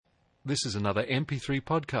This is another MP3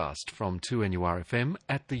 podcast from 2NURFM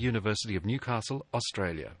at the University of Newcastle,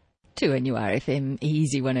 Australia. 2NURFM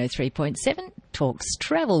Easy 103.7 talks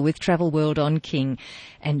travel with Travel World on King.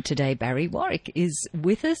 And today Barry Warwick is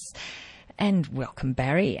with us. And welcome,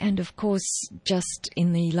 Barry. And of course, just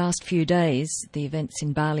in the last few days, the events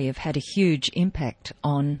in Bali have had a huge impact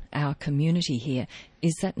on our community here.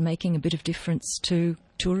 Is that making a bit of difference to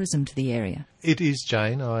tourism to the area? It is,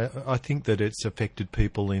 Jane. I think that it's affected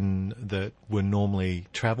people that would normally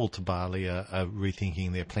travel to Bali are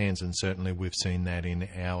rethinking their plans, and certainly we've seen that in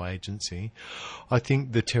our agency. I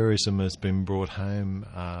think the tourism has been brought home,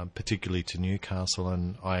 particularly to Newcastle,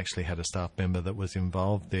 and I actually had a staff member that was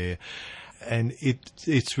involved there. And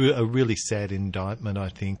it's a really sad indictment, I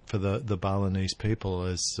think, for the Balinese people,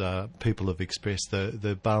 as people have expressed.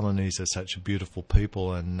 The Balinese are such a beautiful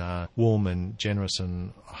people and warm and generous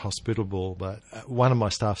and hospitable. But one of my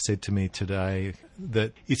staff said to me today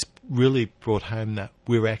that it's really brought home that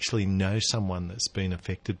we actually know someone that's been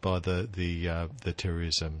affected by the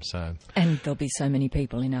terrorism. And there'll be so many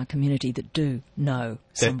people in our community that do know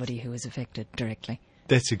somebody who is affected directly.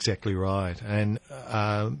 That's exactly right, and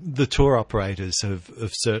the tour operators have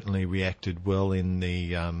certainly reacted well in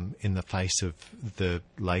the face of the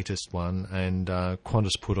latest one, and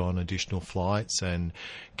Qantas put on additional flights and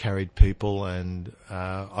carried people, and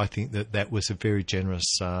I think that was a very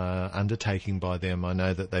generous undertaking by them. I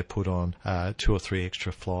know that they put on 2 or 3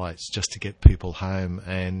 extra flights just to get people home,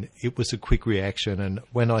 and it was a quick reaction. And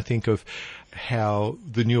when I think of how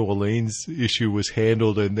the New Orleans issue was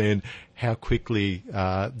handled and then how quickly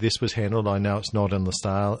this was handled, I know it's not on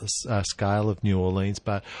the scale of New Orleans,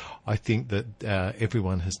 but I think that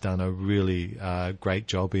everyone has done a really great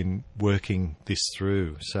job in working this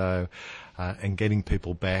through. So, and getting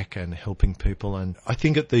people back and helping people. And I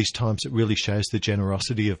think at these times it really shows the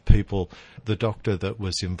generosity of people. The doctor that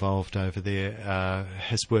was involved over there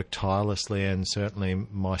has worked tirelessly, and certainly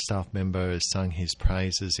my staff member has sung his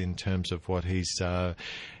praises in terms of what he's the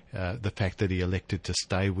fact that he elected to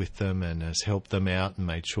stay with them and has helped them out and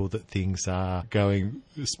made sure that things are going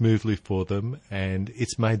smoothly for them, and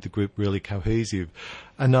it's made the group really cohesive.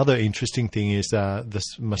 Another interesting thing is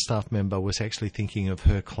my staff member was actually thinking of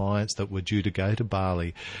her clients that were due to go to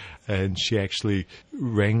Bali, and she actually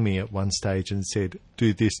rang me at one stage and said,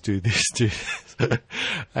 do this, do this, do this.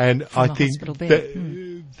 And I think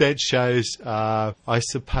that shows, I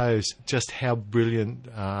suppose, just how brilliant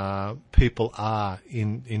people are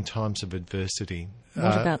in times of adversity.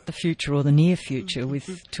 What about the future or the near future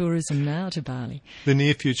with tourism now to Bali? The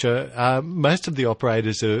near future, most of the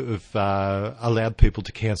operators have allowed people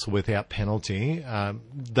to cancel without penalty.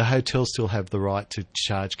 The hotels still have the right to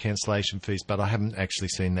charge cancellation fees, but I haven't actually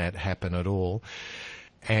seen that happen at all.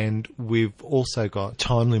 And we've also got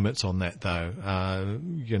time limits on that, though.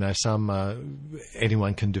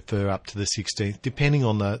 Anyone can defer up to the 16th, depending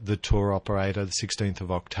on the tour operator, the 16th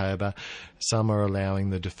of October. Some are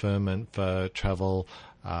allowing the deferment for travel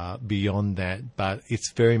beyond that, but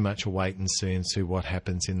it's very much a wait and see what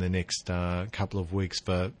happens in the next couple of weeks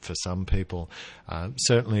for some people.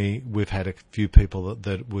 Certainly we've had a few people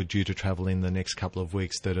that were due to travel in the next couple of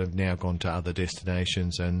weeks that have now gone to other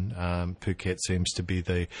destinations, and Phuket seems to be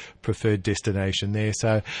the preferred destination there.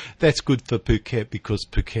 So that's good for Phuket, because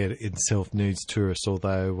Phuket itself needs tourists,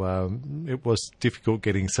 although it was difficult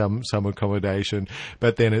getting some accommodation,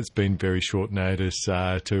 but then it's been very short notice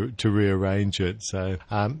to rearrange it. So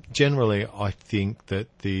generally, I think that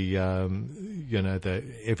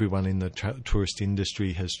everyone in the tourist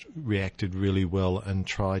industry has reacted really well and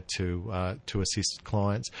tried to assist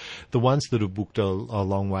clients. The ones that have booked a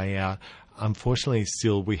long way out, unfortunately,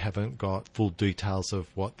 still we haven't got full details of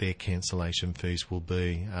what their cancellation fees will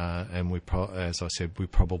be, and as I said, we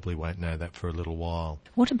probably won't know that for a little while.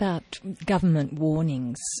 What about government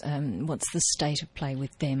warnings? What's the state of play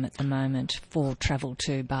with them at the moment for travel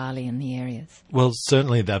to Bali and the areas? Well,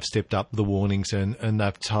 certainly they've stepped up the warnings, and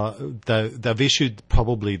they've issued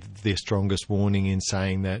probably their strongest warning in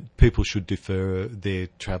saying that people should defer their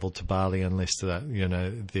travel to Bali unless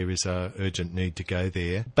there is a urgent need to go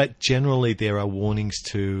there. But generally, there are warnings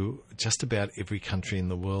to just about every country in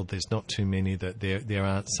the world. There's not too many that there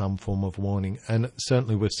aren't some form of warning. And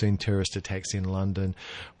certainly we've seen terrorist attacks in London.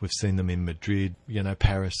 We've seen them in Madrid.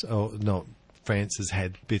 Paris. France has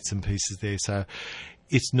had bits and pieces there. So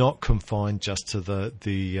it's not confined just to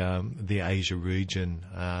the Asia region,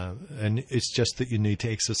 and it's just that you need to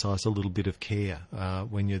exercise a little bit of care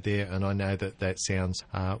when you're there. And I know that sounds,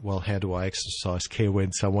 how do I exercise care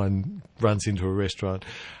when someone runs into a restaurant?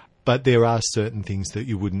 But there are certain things that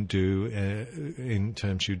you wouldn't do in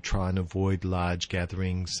terms you'd try and avoid large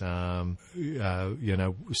gatherings, certainly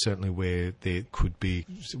where there could be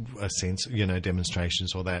a sense,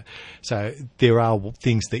 demonstrations or that. So there are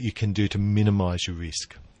things that you can do to minimise your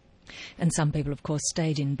risk. And some people, of course,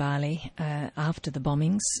 stayed in Bali after the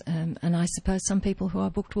bombings, and I suppose some people who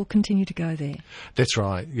are booked will continue to go there. That's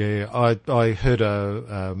right, yeah. I heard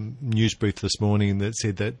a news brief this morning that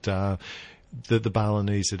said that the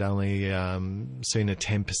Balinese had only seen a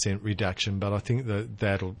 10% reduction, but I think that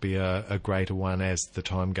that'll be a greater one as the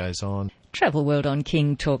time goes on. Travel World on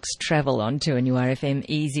King talks travel on 2NURFM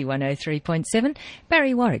Easy 103.7.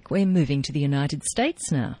 Barry Warwick, we're moving to the United States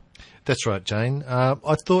now. That's right, Jane.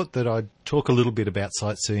 I thought that I'd talk a little bit about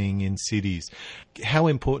sightseeing in cities. How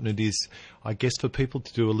important it is, I guess, for people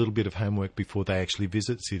to do a little bit of homework before they actually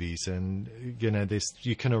visit cities. And,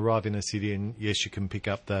 you can arrive in a city and, yes, you can pick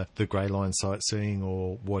up the Grey Line sightseeing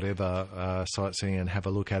or whatever sightseeing and have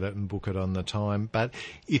a look at it and book it on the time. But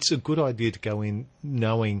it's a good idea to go in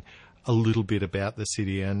knowing a little bit about the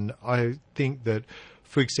city. And I think that,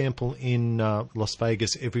 for example, in Las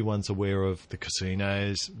Vegas, everyone's aware of the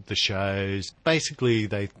casinos, the shows. Basically,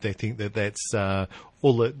 they think that that's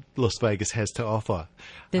all that Las Vegas has to offer.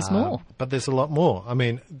 There's more. But there's a lot more. I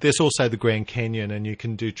mean, there's also the Grand Canyon, and you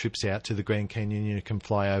can do trips out to the Grand Canyon. You can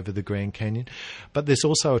fly over the Grand Canyon. But there's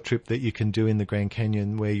also a trip that you can do in the Grand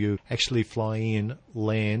Canyon where you actually fly in,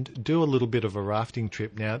 land, do a little bit of a rafting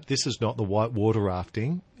trip. Now, this is not the whitewater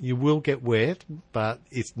rafting. You will get wet, but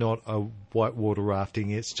it's not a whitewater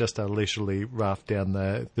rafting. It's just a leisurely raft down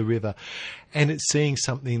the river. And it's seeing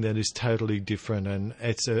something that is totally different, and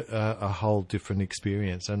it's a whole different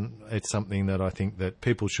experience. And it's something that I think that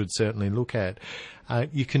people should certainly look at.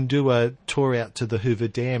 You can do a tour out to the Hoover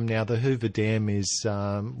Dam. Now, the Hoover Dam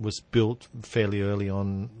was built fairly early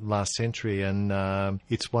on last century, and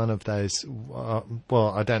it's one of those,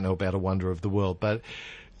 I don't know about a wonder of the world, but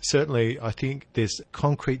certainly I think there's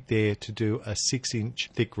concrete there to do a 6-inch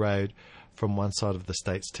thick road from one side of the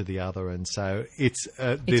states to the other, and so it's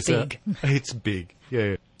big. It's big,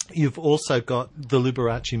 yeah. You've also got the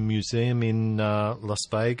Liberace Museum in Las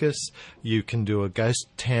Vegas. You can do a ghost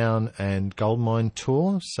town and gold mine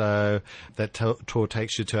tour. So that tour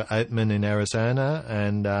takes you to Oatman in Arizona,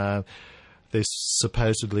 and there's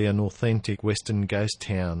supposedly an authentic Western ghost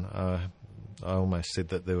town. I almost said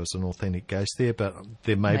that there was an authentic ghost there, but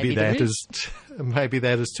there maybe that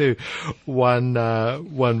is too. One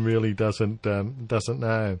really doesn't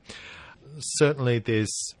know. Certainly,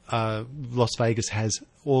 there's Las Vegas has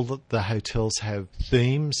all the hotels have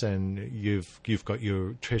themes, and you've got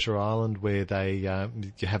your Treasure Island where they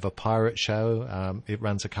you have a pirate show. It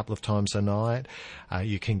runs a couple of times a night.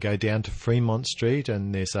 You can go down to Fremont Street,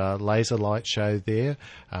 and there's a laser light show there.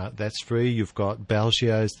 That's free. You've got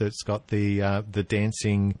Bellagio's that's got the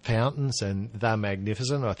dancing fountains, and they're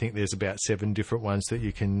magnificent. I think there's about 7 different ones that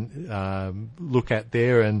you can look at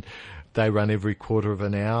there, and they run every quarter of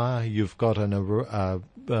an hour. You've got a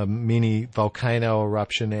mini volcano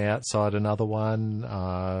eruption outside another one.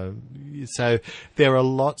 So there are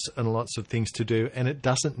lots and lots of things to do, and it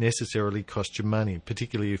doesn't necessarily cost you money,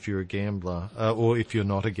 particularly if you're a gambler or if you're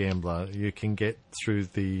not a gambler. You can get through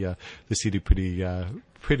the city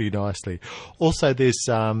pretty nicely. Also, there's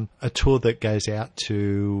a tour that goes out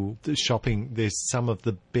to the shopping. There's some of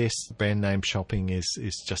the best brand name shopping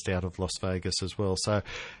is just out of Las Vegas as well. So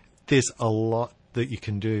there's a lot that you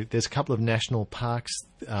can do. There's a couple of national parks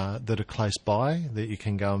that are close by that you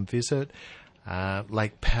can go and visit.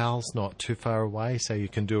 Lake Powell's not too far away, so you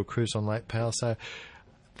can do a cruise on Lake Powell. So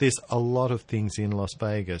there's a lot of things in Las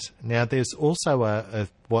Vegas. Now, there's also a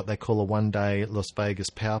what they call a one-day Las Vegas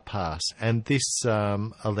Power Pass, and this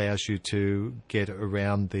allows you to get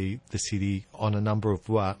around the city on a number of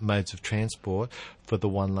modes of transport for the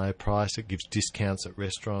one low price. It gives discounts at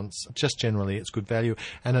restaurants. Just generally, it's good value,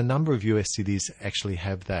 and a number of US cities actually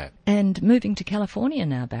have that. And moving to California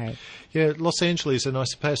now, Barry. Yeah, Los Angeles, and I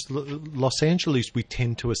suppose Los Angeles we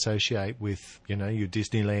tend to associate with, your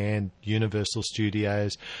Disneyland, Universal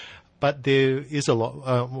Studios. But there is a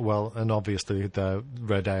lot, and obviously the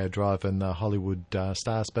Rodeo Drive and the Hollywood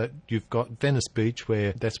stars, but you've got Venice Beach,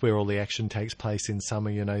 that's where all the action takes place in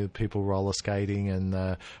summer, people roller skating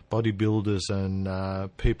and bodybuilders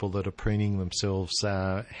and people that are preening themselves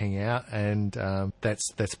hang out, and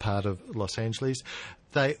that's part of Los Angeles.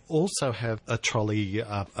 They also have a trolley,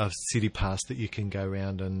 a city pass that you can go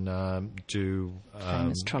around and do...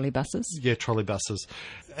 Famous trolley buses. Yeah, trolley buses.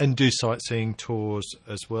 And do sightseeing tours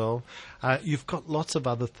as well. You've got lots of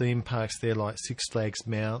other theme parks there, like Six Flags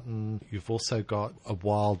Mountain. You've also got a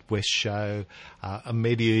Wild West show, a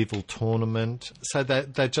medieval tournament. So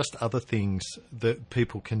they're just other things that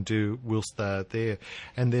people can do whilst they're there.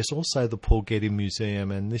 And there's also the Paul Getty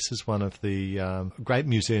Museum, and this is one of the great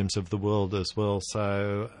museums of the world as well.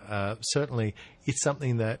 So certainly it's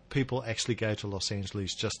something that people actually go to Los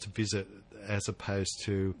Angeles just to visit, as opposed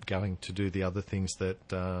to going to do the other things that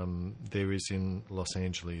there is in Los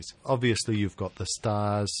Angeles. Obviously, you've got the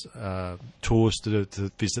Stars tours to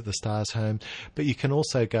visit the Stars home, but you can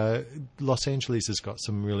also go... Los Angeles has got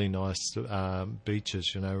some really nice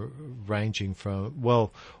beaches, ranging from,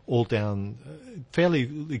 all down fairly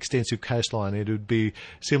extensive coastline. It would be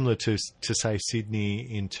similar to say, Sydney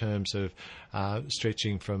in terms of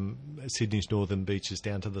stretching from Sydney's northern beaches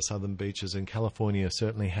down to the southern beaches, and California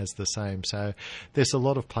certainly has the same. So there's a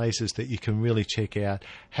lot of places that you can really check out,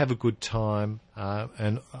 have a good time,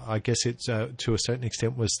 and I guess it's to a certain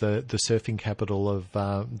extent was the surfing capital of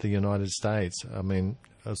the United States. I mean,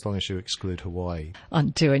 as long as you exclude Hawaii.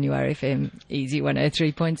 On 2NURFM, Easy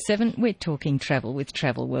 103.7, we're talking travel with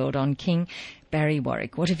Travel World on King. Barry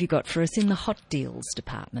Warwick, what have you got for us in the hot deals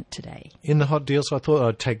department today? In the hot deals, I thought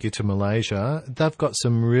I'd take you to Malaysia. They've got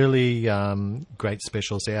some really great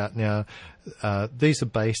specials out now. These are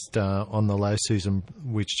based on the low season,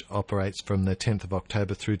 which operates from the 10th of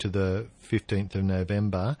October through to the 15th of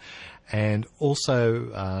November, and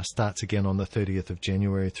also starts again on the 30th of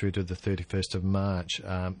January through to the 31st of March.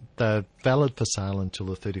 They're valid for sale until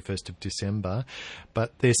the 31st of December,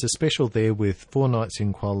 but there's a special there with 4 nights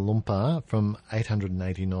in Kuala Lumpur from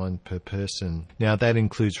 $889 per person. Now, that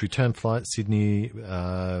includes return flights Sydney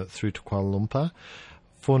through to Kuala Lumpur,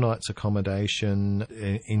 4 nights accommodation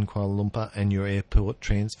in Kuala Lumpur, and your airport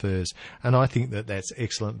transfers. And I think that that's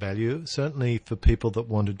excellent value, certainly for people that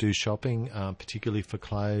want to do shopping, particularly for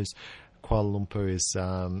clothes. Kuala Lumpur is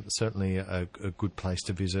certainly a good place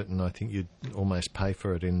to visit, and I think you'd almost pay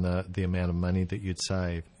for it in the amount of money that you'd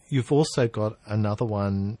save. You've also got another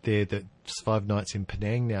one there that's 5 nights in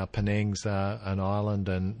Penang. Now, Penang's an island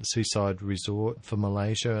and seaside resort for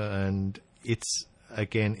Malaysia, and it's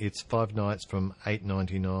 5 nights from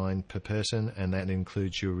 $899 per person, and that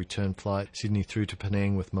includes your return flight Sydney through to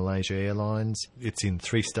Penang with Malaysia Airlines. It's in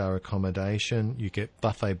 3-star accommodation. You get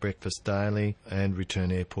buffet breakfast daily and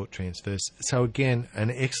return airport transfers. So again,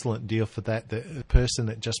 an excellent deal for the person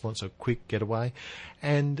that just wants a quick getaway.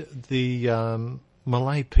 And the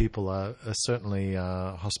Malay people are certainly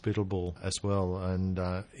hospitable as well, and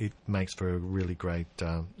it makes for a really great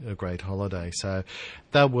holiday. So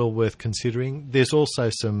they're well worth considering. There's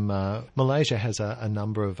also some... Malaysia has a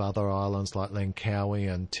number of other islands like Langkawi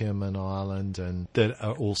and Tioman Island, and that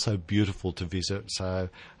are also beautiful to visit. So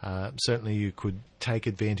certainly you could take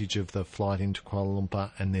advantage of the flight into Kuala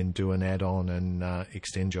Lumpur and then do an add-on and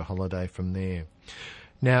extend your holiday from there.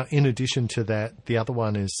 Now, in addition to that, the other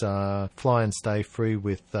one is fly and stay free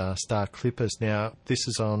with Star Clippers. Now, this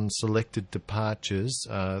is on selected departures.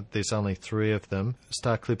 There's only 3 of them.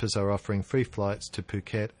 Star Clippers are offering free flights to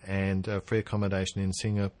Phuket and free accommodation in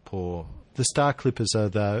Singapore. The Star Clippers are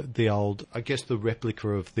the old, I guess, the replica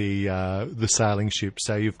of the sailing ship.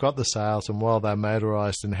 So you've got the sails, and while they're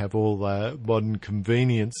motorised and have all the modern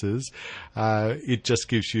conveniences, it just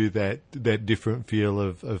gives you that different feel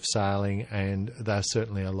of sailing, and they're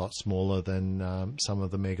certainly a lot smaller than some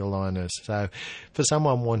of the megaliners. So for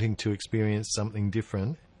someone wanting to experience something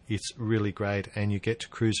different, it's really great, and you get to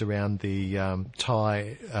cruise around the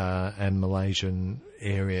Thai and Malaysian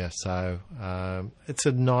area. So it's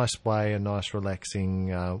a nice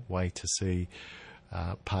relaxing way to see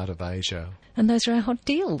part of Asia. And those are our hot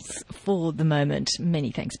deals for the moment.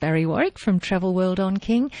 Many thanks, Barry Warwick from Travel World on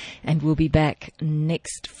King. And we'll be back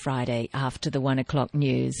next Friday after the 1 o'clock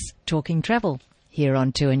news, talking travel here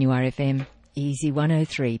on 2NURFM, Easy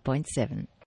 103.7.